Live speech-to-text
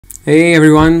Hey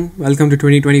everyone, welcome to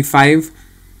 2025.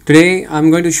 Today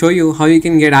I'm going to show you how you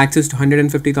can get access to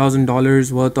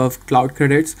 $150,000 worth of cloud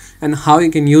credits and how you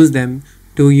can use them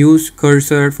to use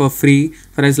Cursor for free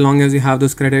for as long as you have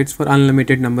those credits for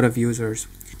unlimited number of users.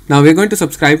 Now we're going to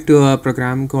subscribe to a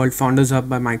program called Founders Hub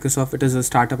by Microsoft. It is a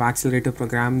startup accelerator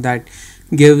program that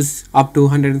gives up to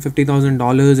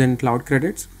 $150,000 in cloud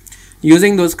credits.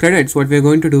 Using those credits, what we're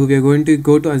going to do, we're going to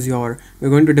go to Azure, we're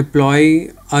going to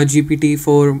deploy a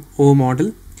GPT-4o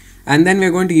model, and then we're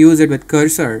going to use it with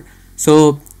Cursor.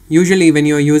 So usually when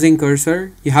you're using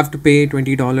Cursor, you have to pay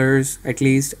 $20 at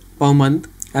least per month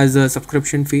as a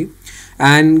subscription fee.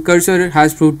 And Cursor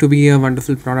has proved to be a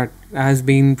wonderful product, has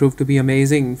been proved to be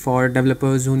amazing for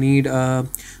developers who need a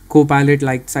co-pilot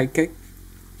like Sidekick.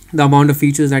 The amount of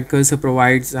features that Cursor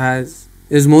provides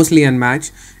is mostly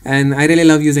unmatched, and I really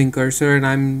love using Cursor, and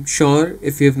I'm sure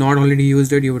if you've not already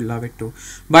used it, you would love it too.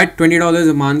 But $20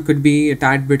 a month could be a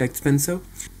tad bit expensive,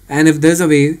 and if there's a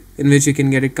way in which you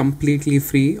can get it completely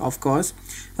free, of course,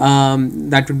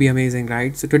 that would be amazing,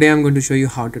 right? So today I'm going to show you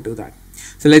how to do that.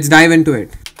 So let's dive into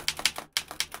it.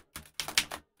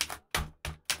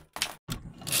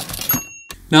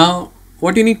 Now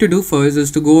what you need to do first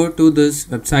is to go to this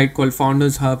website called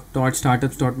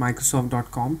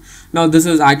foundershub.startups.microsoft.com. Now this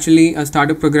is actually a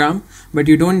startup program, but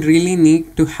you don't really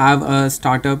need to have a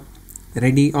startup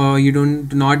ready, or you do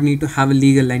not need to have a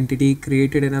legal entity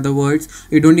created. In other words,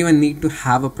 you don't even need to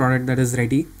have a product that is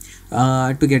ready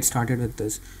to get started with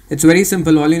this. It's very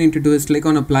simple. All you need to do is click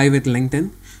on apply with LinkedIn.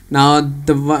 Now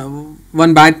the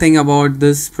one bad thing about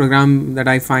this program that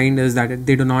I find is that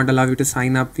they do not allow you to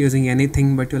sign up using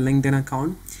anything but your LinkedIn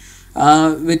account,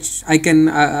 which I can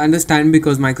understand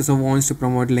because Microsoft wants to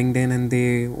promote LinkedIn and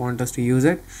they want us to use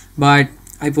it, but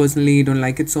I personally don't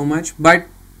like it so much. But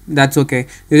that's okay.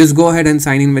 You just go ahead and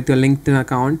sign in with your LinkedIn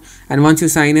account, and once you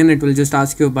sign in, it will just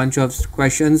ask you a bunch of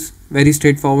questions. Very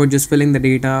straightforward, just fill in the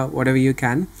data whatever you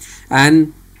can,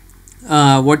 and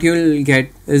what you'll get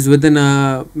is within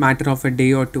a matter of a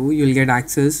day or two, you'll get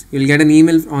access. You'll get an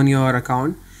email on your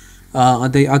account,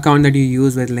 the account that you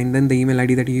use with LinkedIn, the email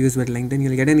ID that you use with LinkedIn.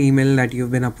 You'll get an email that you've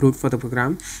been approved for the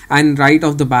program, and right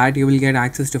off the bat you will get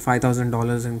access to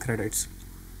 $5,000 in credits.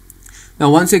 Now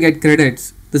once you get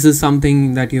credits, this is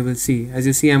something that you will see. As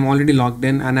you see, I'm already logged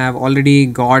in and I've already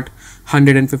got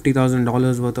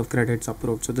 $150,000 worth of credits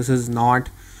approved. So this is not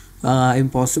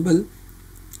impossible.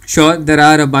 Sure, there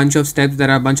are a bunch of steps, there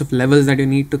are a bunch of levels that you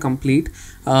need to complete.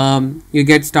 You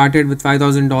get started with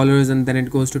 $5,000 and then it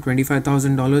goes to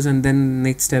 $25,000, and then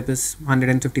next step is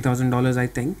 $150,000, I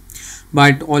think.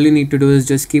 But all you need to do is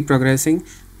just keep progressing.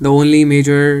 The only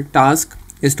major task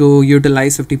is to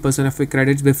utilize 50% of your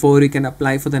credits before you can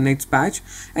apply for the next batch.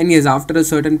 And yes, after a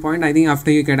certain point, I think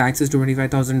after you get access to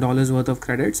 $25,000 worth of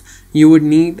credits, you would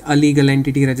need a legal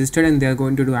entity registered, and they're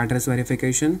going to do address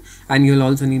verification, and you'll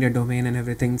also need a domain and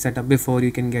everything set up before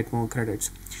you can get more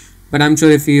credits. But I'm sure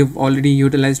if you've already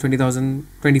utilized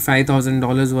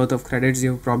 $25,000 worth of credits,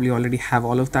 you probably already have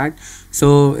all of that,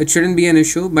 so it shouldn't be an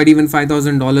issue. But even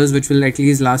 $5,000, which will at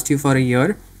least last you for a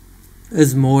year,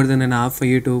 is more than enough for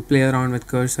you to play around with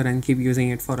Cursor and keep using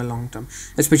it for a long term,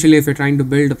 especially if you're trying to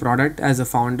build a product as a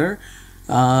founder.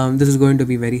 This is going to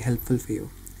be very helpful for you.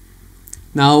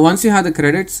 Now once you have the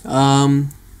credits,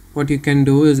 what you can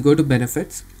do is go to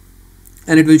benefits,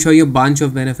 and it will show you a bunch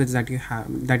of benefits that you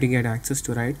have, that you get access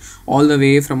to, right? All the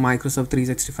way from Microsoft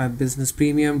 365 Business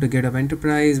Premium to GitHub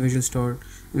Enterprise, Visual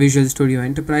Studio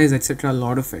Enterprise, etc. A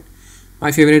lot of it.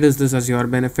 My favorite is this Azure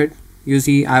benefit. You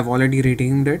see, I've already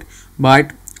redeemed it,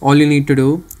 but all you need to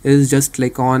do is just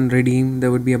click on redeem. There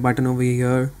would be a button over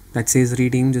here that says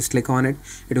redeem. Just click on it.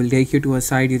 It will take you to a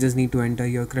site. You just need to enter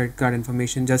your credit card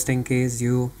information just in case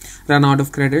you run out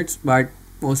of credits, but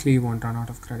mostly you won't run out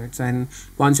of credits. And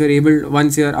once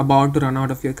you're about to run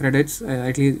out of your credits,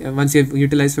 at least once you've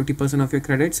utilized 50% of your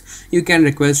credits, you can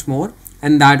request more,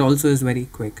 and that also is very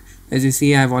quick. As you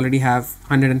see, I've already have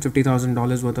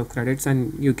 $150,000 worth of credits,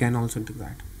 and you can also do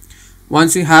that.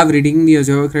 Once you have redeemed the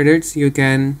Azure credits, you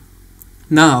can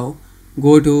now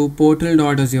go to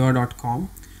portal.azure.com.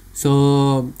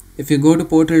 So if you go to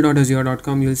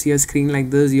portal.azure.com, you'll see a screen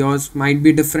like this. Yours might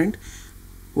be different.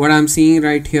 What I'm seeing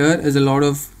right here is a lot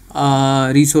of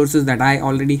resources that I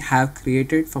already have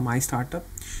created for my startup.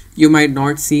 You might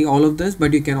not see all of this,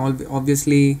 but you can always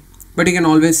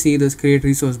see this create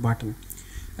resource button.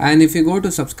 And if you go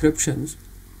to subscriptions,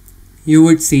 you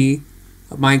would see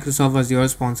Microsoft Azure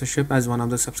sponsorship as one of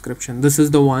the subscription. This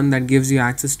is the one that gives you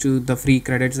access to the free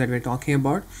credits that we're talking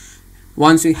about.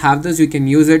 Once you have this, you can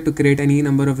use it to create any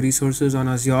number of resources on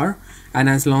Azure, and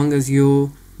as long as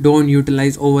you don't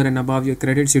utilize over and above your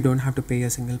credits, you don't have to pay a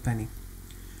single penny.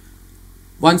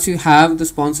 Once you have the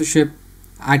sponsorship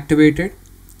activated,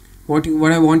 what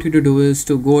I want you to do is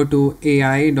to go to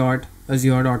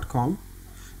ai.azure.com.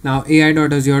 Now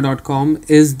ai.azure.com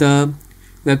is the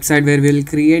website where we'll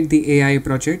create the AI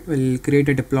project. We'll create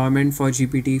a deployment for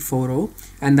GPT-4o,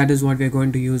 and that is what we're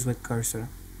going to use with Cursor.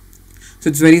 So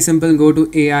it's very simple. Go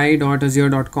to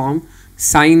ai.azure.com,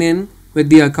 sign in with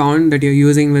the account that you're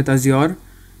using with Azure.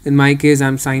 In my case,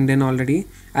 I'm signed in already,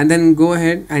 and then go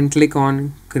ahead and click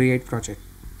on create project.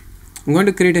 I'm going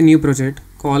to create a new project,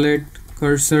 call it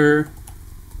Cursor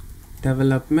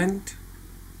development.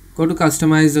 Go to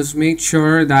customize, just make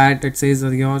sure that it says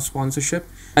Azure sponsorship.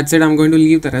 That's it. I'm going to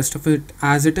leave the rest of it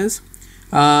as it is.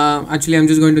 Actually, I'm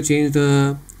just going to change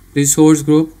the resource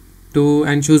group to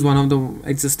and choose one of the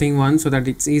existing ones so that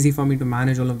it's easy for me to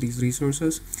manage all of these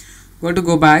resources. I'm going to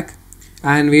go back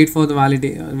and wait for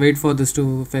this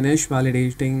to finish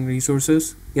validating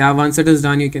resources. Yeah, once it is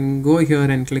done, you can go here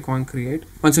and click on create.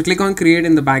 Once you click on create,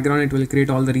 in the background it will create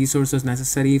all the resources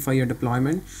necessary for your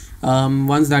deployment.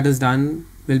 Once that is done,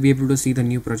 we'll be able to see the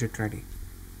new project ready.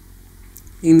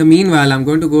 In the meanwhile, I'm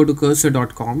going to go to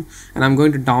cursor.com and I'm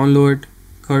going to download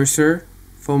Cursor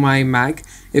for my Mac.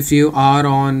 If you are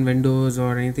on Windows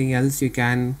or anything else, you'll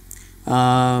see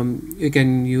the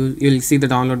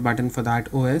download button for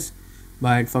that OS,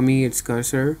 but for me it's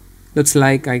Cursor. Looks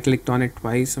like I clicked on it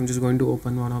twice. I'm just going to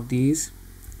open one of these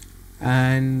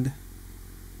and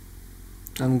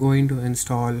I'm going to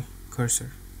install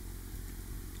Cursor.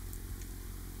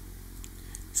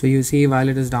 So you see, while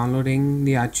it is downloading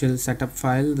the actual setup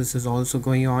file, this is also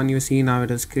going on. You see now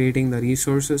it is creating the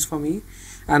resources for me,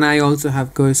 and I also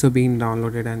have Cursor being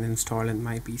downloaded and installed in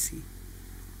my PC.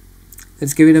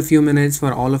 Let's give it a few minutes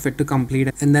for all of it to complete,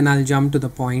 and then I'll jump to the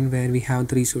point where we have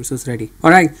the resources ready.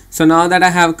 Alright, so now that I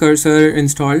have Cursor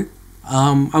installed,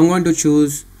 I'm going to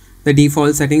choose the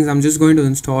default settings. I'm just going to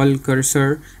install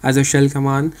Cursor as a shell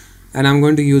command, and I'm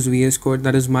going to use VS Code.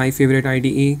 That is my favorite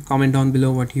IDE. Comment down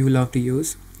below what you love to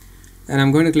use. And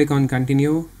I'm going to click on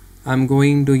continue. I'm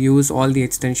going to use all the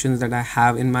extensions that I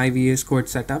have in my VS Code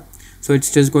setup. So it's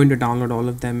just going to download all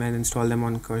of them and install them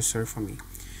on Cursor for me.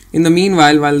 In the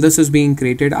meanwhile, while this is being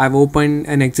created, I've opened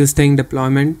an existing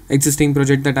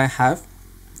project that I have.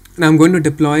 And I'm going to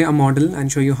deploy a model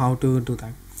and show you how to do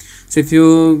that. So if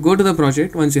you go to the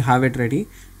project, once you have it ready,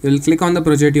 you'll click on the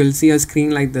project, you'll see a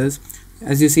screen like this.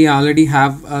 As you see, I already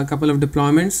have a couple of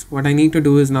deployments. What I need to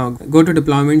do is now go to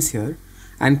deployments here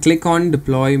and click on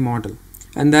deploy model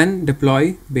and then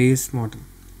deploy base model.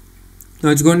 Now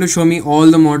it's going to show me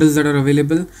all the models that are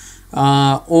available.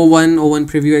 O1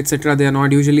 preview, etc. They are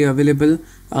not usually available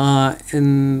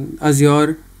in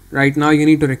Azure right now. You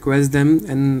need to request them,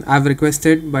 and I've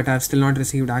requested, but I've still not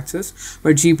received access.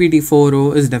 But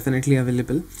GPT-4o is definitely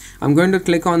available. I'm going to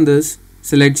click on this,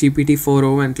 select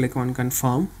GPT-4o and click on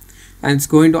confirm, and it's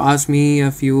going to ask me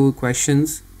a few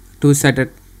questions to set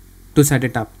it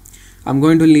up. I'm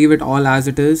going to leave it all as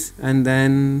it is, and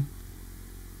then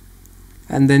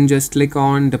just click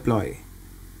on deploy.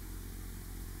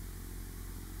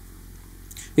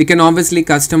 You can obviously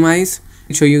customize,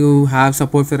 so you have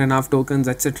support for enough tokens,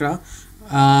 etc.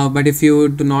 But if you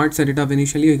do not set it up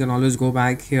initially, you can always go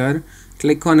back here,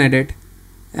 click on edit,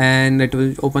 and it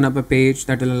will open up a page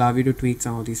that will allow you to tweak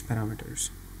some of these parameters.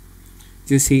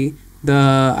 You see,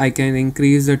 I can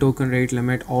increase the token rate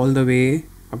limit all the way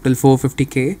up till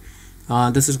 450k.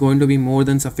 This is going to be more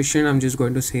than sufficient. I'm just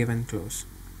going to save and close.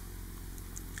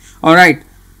 Alright,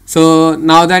 so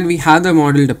now that we have the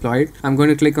model deployed, I'm going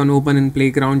to click on open in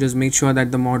playground. Just make sure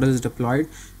that the model is deployed.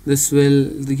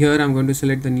 Here I'm going to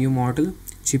select the new model,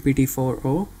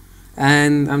 GPT-4o,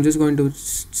 and I'm just going to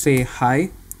say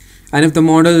hi. And if the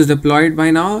model is deployed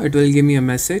by now, it will give me a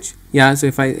message. Yeah,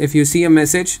 so if you see a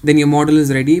message, then your model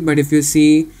is ready. But if you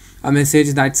see a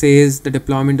message that says the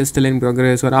deployment is still in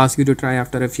progress or ask you to try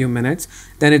after a few minutes,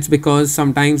 then it's because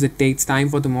sometimes it takes time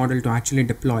for the model to actually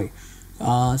deploy.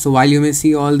 So while you may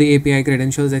see all the API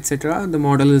credentials, etc., the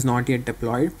model is not yet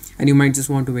deployed, and you might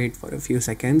just want to wait for a few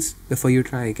seconds before you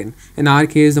try again. In our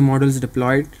case, the model is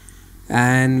deployed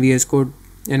and VS Code,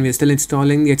 and we're still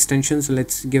installing the extension, so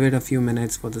let's give it a few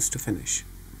minutes for this to finish.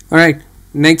 Alright,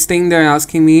 next thing they're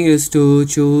asking me is to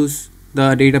choose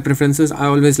the data preferences. I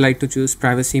always like to choose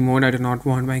privacy mode. I do not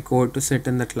want my code to sit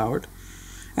in the cloud.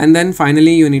 And then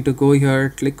finally you need to go here,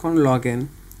 click on login,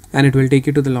 and it will take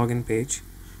you to the login page.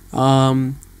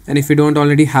 And if you don't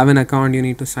already have an account, you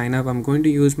need to sign up. I'm going to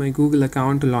use my Google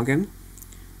account to log in.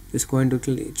 Just going to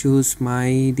choose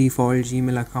my default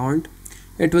Gmail account.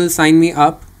 It will sign me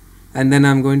up, and then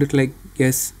I'm going to click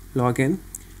yes, login,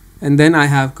 and then I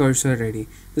have Cursor ready.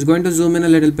 Just going to zoom in a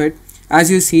little bit.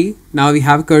 As you see, now we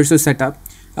have Cursor set up.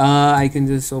 I can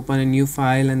just open a new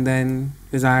file and then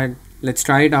let's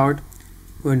try it out.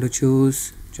 I'm going to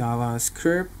choose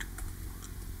JavaScript,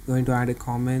 going to add a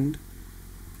comment,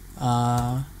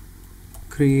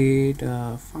 create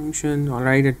a function.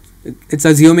 Alright, it's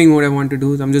assuming what I want to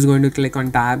do, so I'm just going to click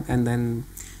on tab, and then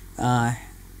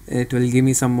it will give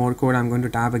me some more code. I'm going to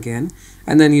tab again,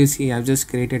 and then you see I've just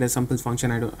created a simple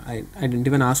function. I didn't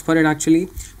even ask for it actually,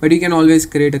 but you can always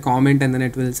create a comment and then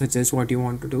it will suggest what you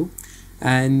want to do,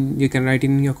 and you can write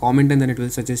in your comment and then it will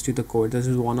suggest you the code. This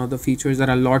is one of the features. There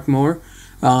are a lot more.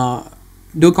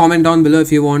 Do comment down below if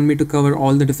you want me to cover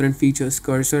all the different features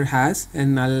Cursor has,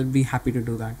 and I'll be happy to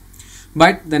do that.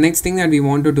 But the next thing that we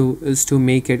want to do is to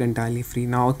make it entirely free.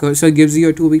 Now Cursor gives you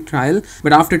a 2-week trial,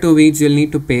 but after 2 weeks you'll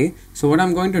need to pay. So what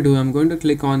I'm going to do, I'm going to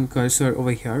click on Cursor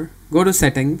over here, go to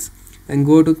settings and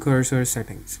go to Cursor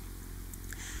settings.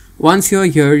 Once you're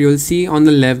here, you'll see on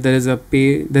the left there is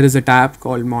a tab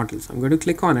called models. I'm going to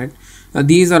click on it.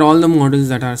 These are all the models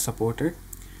that are supported.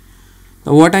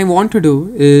 Now what I want to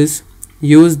do is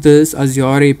use this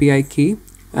Azure API key,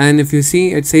 and if you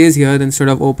see, it says here instead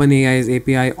of OpenAI's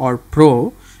API or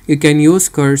Pro, you can use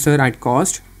Cursor at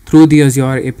cost through the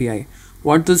Azure API.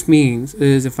 What this means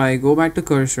is if I go back to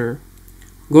Cursor,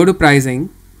 go to pricing,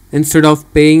 instead of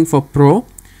paying for Pro,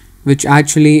 which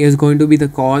actually is going to be the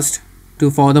cost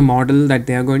for the model that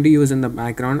they are going to use in the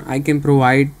background, I can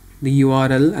provide the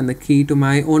URL and the key to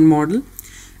my own model,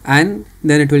 and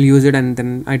then it will use it, and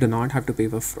then I do not have to pay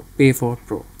for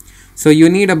Pro. So you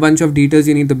need a bunch of details.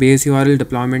 You need the base URL,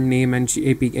 deployment name, and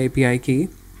API key.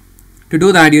 To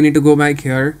do that, you need to go back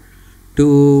here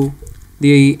to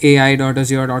the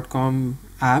ai.azure.com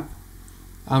app.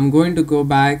 I'm going to go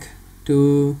back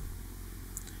to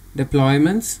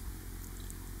deployments,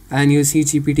 and you see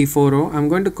GPT-4o. I'm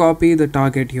going to copy the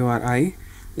target URI.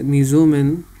 Let me zoom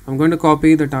in. I'm going to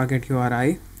copy the target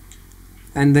URI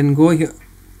and then go here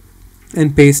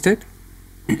and paste it.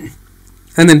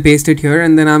 And then paste it here,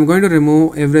 and then I'm going to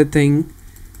remove everything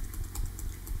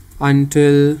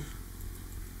until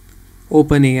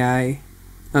OpenAI,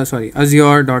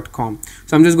 Azure.com.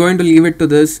 So I'm just going to leave it to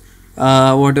this,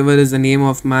 whatever is the name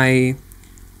of my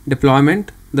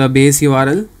deployment, the base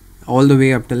URL, all the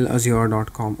way up till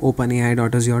Azure.com,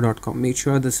 OpenAI.azure.com. Make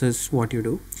sure this is what you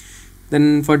do.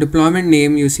 Then for deployment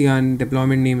name, you see on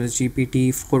deployment name is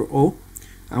GPT-4o.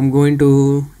 I'm going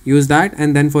to use that,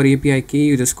 and then for API key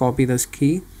you just copy this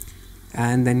key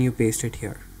and then you paste it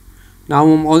here. Now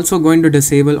I'm also going to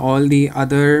disable all the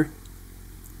other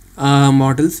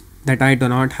models that I do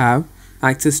not have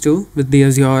access to with the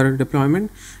Azure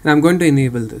deployment, and I'm going to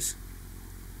enable this.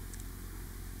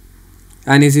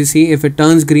 And as you see, if it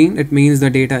turns green, it means the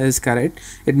data is correct.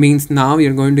 It means now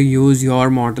you're going to use your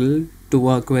model to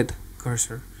work with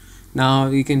Cursor. Now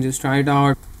you can just try it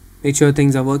out. Make sure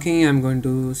things are working. I'm going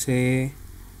to say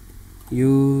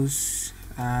use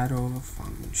arrow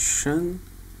function,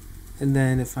 and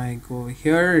then if I go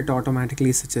here, it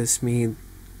automatically suggests me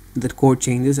the code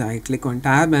changes. I click on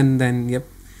tab, and then yep,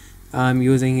 I'm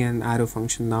using an arrow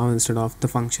function now instead of the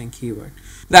function keyword.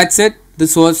 That's it.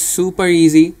 This was super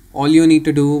easy. All you need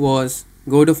to do was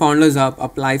go to Founders Hub,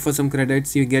 apply for some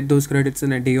credits. You get those credits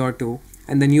in a day or two,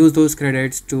 and then use those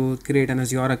credits to create an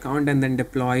Azure account and then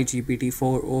deploy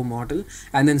GPT-4o model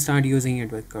and then start using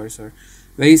it with Cursor.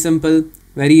 Very simple,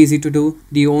 very easy to do.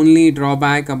 The only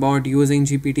drawback about using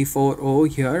GPT-4o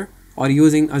here or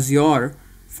using Azure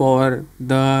for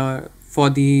the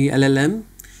LLM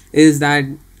is that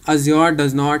Azure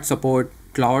does not support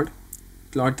Claude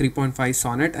 3.5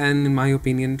 Sonnet, and in my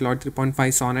opinion Claude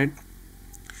 3.5 Sonnet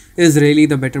is really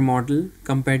the better model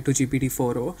compared to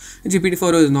GPT-4o.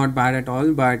 GPT-4o is not bad at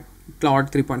all, but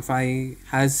Claude 3.5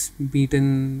 has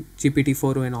beaten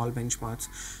GPT-4o in all benchmarks,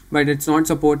 but it's not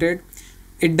supported.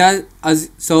 It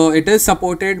is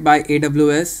supported by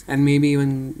AWS and maybe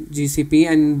even GCP,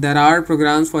 and there are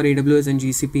programs for AWS and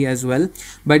GCP as well,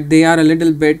 but they are a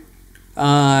little bit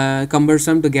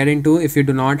cumbersome to get into if you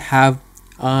do not have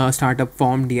a startup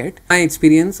formed yet. In my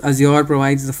experience, Azure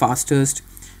provides the fastest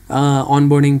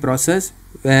onboarding process,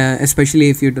 especially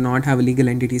if you do not have a legal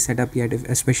entity set up yet,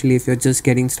 especially if you're just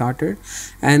getting started,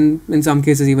 and in some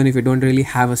cases even if you don't really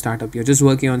have a startup, you're just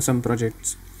working on some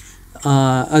projects.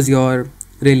 Azure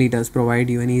really does provide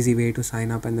you an easy way to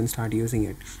sign up and then start using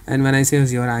it. And when I say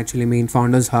Azure, I actually mean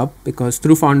Founders Hub, because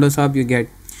through Founders Hub you get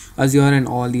Azure and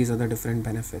all these other different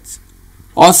benefits.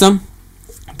 Awesome.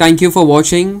 Thank you for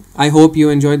watching. I hope you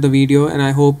enjoyed the video and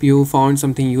I hope you found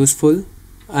something useful.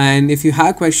 And if you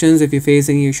have questions, if you face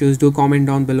any issues, do comment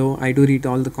down below. I do read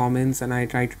all the comments and I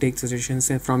try to take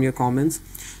suggestions from your comments.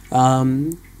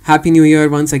 Happy New Year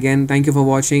once again. Thank you for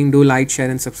watching. Do like, share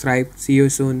and subscribe. See you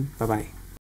soon. Bye bye.